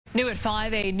New at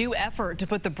 5, a new effort to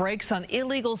put the brakes on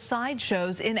illegal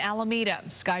sideshows in Alameda.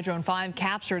 Skydrone 5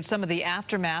 captured some of the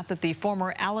aftermath at the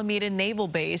former Alameda Naval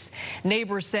Base.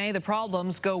 Neighbors say the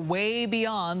problems go way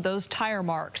beyond those tire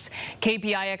marks.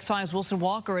 KPIX 5's Wilson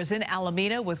Walker is in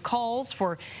Alameda with calls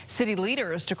for city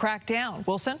leaders to crack down.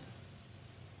 Wilson?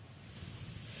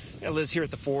 Yeah, Liz, here at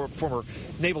the former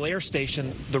Naval Air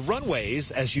Station, the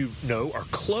runways, as you know, are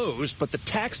closed, but the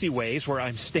taxiways where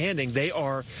I'm standing, they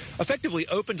are effectively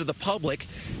open to the public.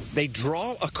 They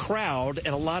draw a crowd,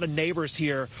 and a lot of neighbors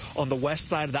here on the west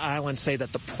side of the island say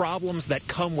that the problems that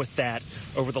come with that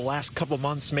over the last couple of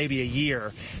months, maybe a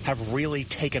year, have really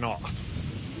taken off.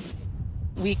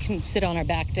 We can sit on our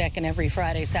back deck, and every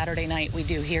Friday, Saturday night, we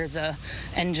do hear the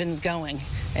engines going.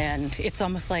 And it's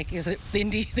almost like, is it the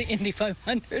Indy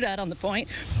 500 out on the point?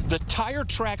 The tire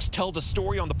tracks tell the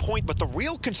story on the point, but the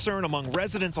real concern among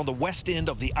residents on the west end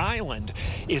of the island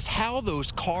is how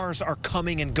those cars are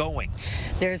coming and going.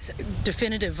 There's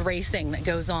definitive racing that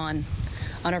goes on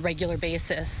a regular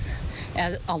basis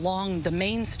along the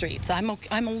main streets. I'm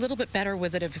a little bit better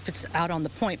with it if it's out on the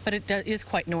point, but it is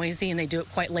quite noisy, and they do it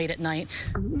quite late at night.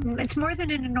 It's more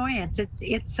than an annoyance.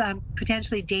 It's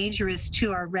potentially dangerous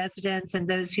to our residents and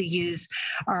those who use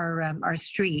our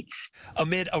streets.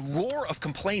 Amid a roar of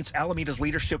complaints, Alameda's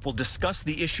leadership will discuss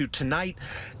the issue tonight.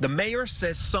 The mayor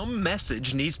says some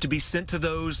message needs to be sent to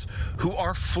those who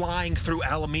are flying through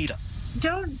Alameda.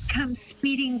 Don't come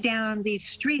speeding down these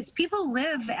streets. People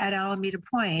live at Alameda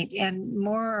Point, and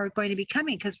more are going to be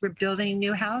coming because we're building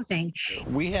new housing.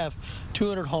 We have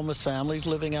 200 homeless families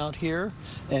living out here,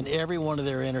 and every one of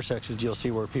their intersections you'll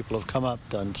see where people have come up,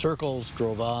 done circles,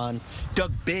 drove on.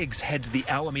 Doug Biggs heads the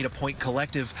Alameda Point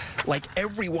Collective. Like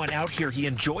everyone out here, he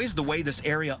enjoys the way this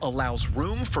area allows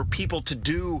room for people to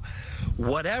do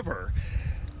whatever.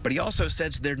 But he also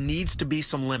says there needs to be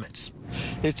some limits.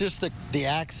 It's just the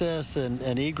access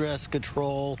and egress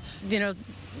control. You know,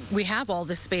 we have all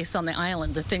this space on the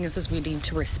island. The thing is we need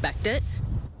to respect it.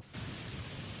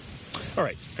 All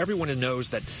right, everyone knows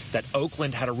that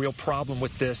Oakland had a real problem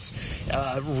with this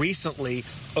recently.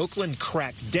 Oakland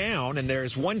cracked down, and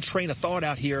there's one train of thought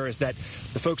out here is that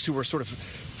the folks who were sort of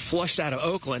flushed out of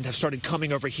Oakland have started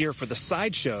coming over here for the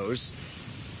sideshows.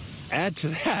 Add to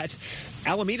that,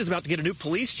 Alameda's about to get a new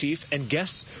police chief, and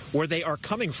guess where they are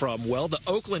coming from? Well, the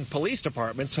Oakland Police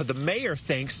Department. So the mayor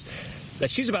thinks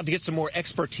that she's about to get some more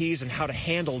expertise in how to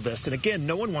handle this. And again,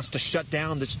 no one wants to shut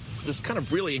down this kind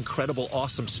of really incredible,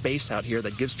 awesome space out here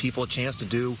that gives people a chance to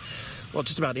do, well,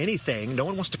 just about anything. No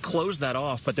one wants to close that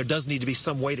off, but there does need to be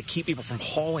some way to keep people from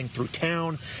hauling through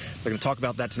town. They're going to talk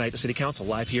about that tonight at the City Council,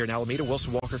 live here in Alameda.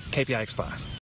 Wilson Walker, KPIX 5.